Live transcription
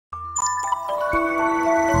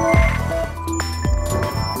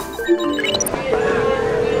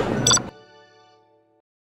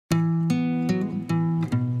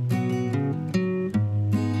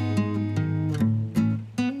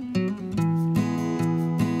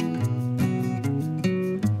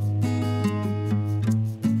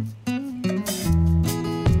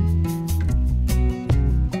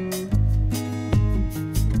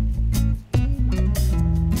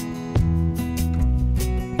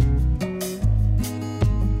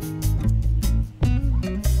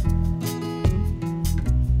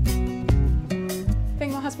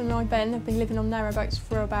Ben have been living on narrowboats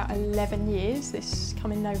for about 11 years, this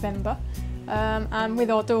coming November, and with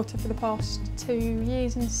our daughter for the past 2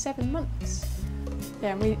 years and 7 months.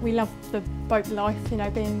 Yeah, we love the boat life, you know,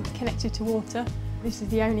 being connected to water. This is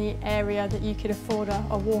the only area that you could afford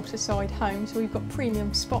a waterside home, so we've got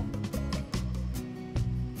premium spot.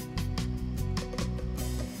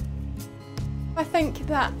 I think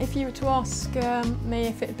that if you were to ask me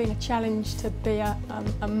if it had been a challenge to be a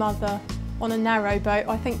mother on a narrowboat,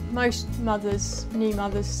 I think most mothers, new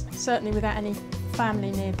mothers, certainly without any family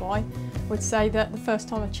nearby, would say that the first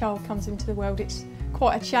time a child comes into the world it's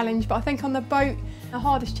quite a challenge. But I think on the boat the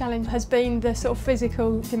hardest challenge has been the sort of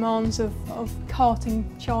physical demands of carting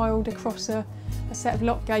child across a set of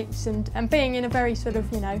lock gates and being in a very sort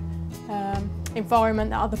of, you know, environment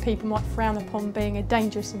that other people might frown upon being a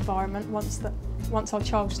dangerous environment once our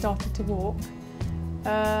child started to walk.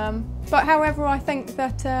 But however, I think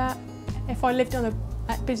that if I lived on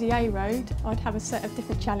a busy A road, I'd have a set of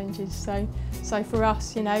different challenges. So for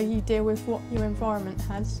us, you know, you deal with what your environment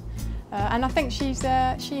has. And I think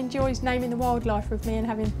she enjoys naming the wildlife with me and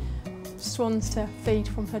having swans to feed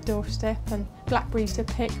from her doorstep and blackberries to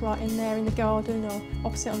pick right in there in the garden or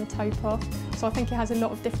opposite on the towpath. So I think it has a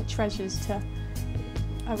lot of different treasures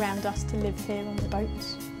around us to live here on the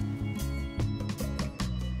boats.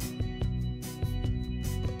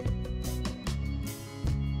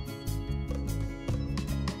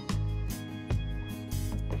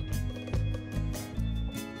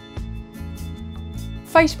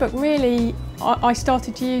 Facebook really, I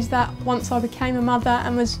started to use that once I became a mother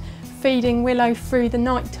and was feeding Willow through the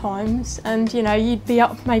night times, and you know, you'd be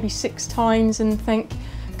up maybe 6 times and think,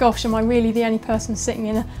 gosh, am I really the only person sitting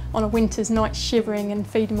on a winter's night shivering and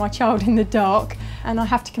feeding my child in the dark? And I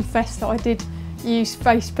have to confess that I did use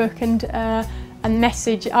Facebook and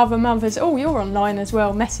message other mothers, oh, you're online as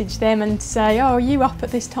well, message them and say, oh, are you up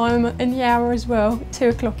at this time in the hour as well, 2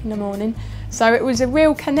 o'clock in the morning. So it was a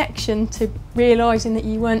real connection to realising that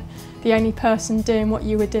you weren't the only person doing what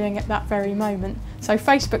you were doing at that very moment. So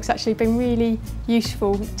Facebook's actually been really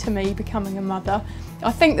useful to me becoming a mother.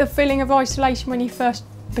 I think the feeling of isolation when you first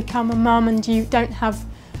become a mum and you don't have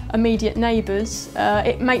immediate neighbours,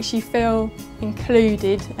 it makes you feel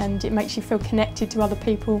included and it makes you feel connected to other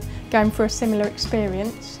people going through a similar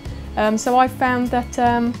experience. So I found that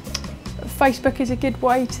Facebook is a good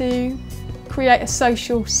way to create a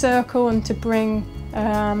social circle and to bring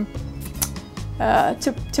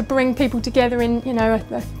people together in, you know,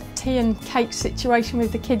 a tea and cake situation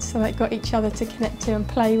with the kids, so they've got each other to connect to and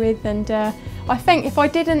play with. And I think if I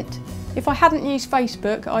hadn't used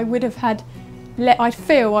Facebook, I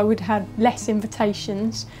feel I would have less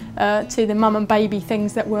invitations to the mum and baby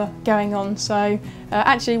things that were going on. So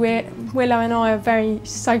actually Willow and I are very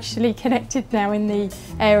socially connected now in the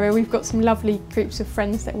area. We've got some lovely groups of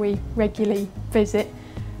friends that we regularly visit.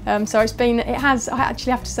 So I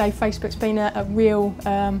actually have to say Facebook's been a real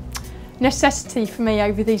necessity for me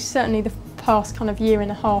over certainly the past kind of year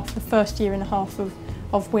and a half, the first year and a half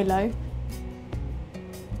of Willow.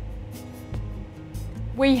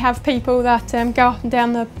 We have people that go up and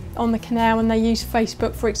down on the canal and they use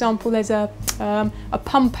Facebook. For example, there's a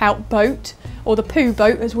pump out boat, or the poo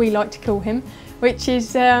boat as we like to call him, which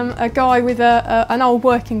is a guy with an old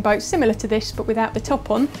working boat similar to this but without the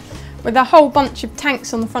top on, with a whole bunch of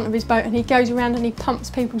tanks on the front of his boat, and he goes around and he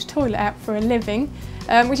pumps people's toilet out for a living,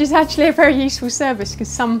 which is actually a very useful service because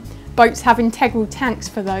some boats have integral tanks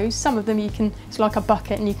for those. Some of them it's like a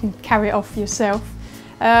bucket and you can carry it off yourself.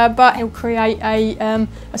 But he'll create a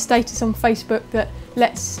status on Facebook that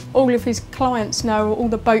lets all of his clients know, or all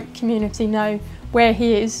the boat community know, where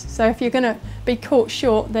he is. So if you're going to be caught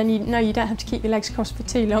short, then you know you don't have to keep your legs crossed for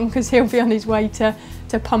too long because he'll be on his way to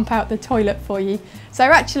pump out the toilet for you. So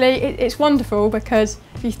actually it's wonderful because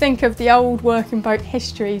if you think of the old working boat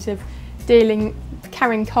histories of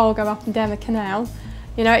carrying cargo up and down the canal,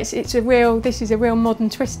 you know, this is a real modern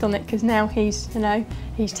twist on it, because now he's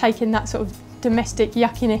taken that sort of domestic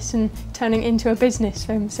yuckiness and turning it into a business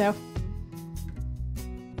for himself.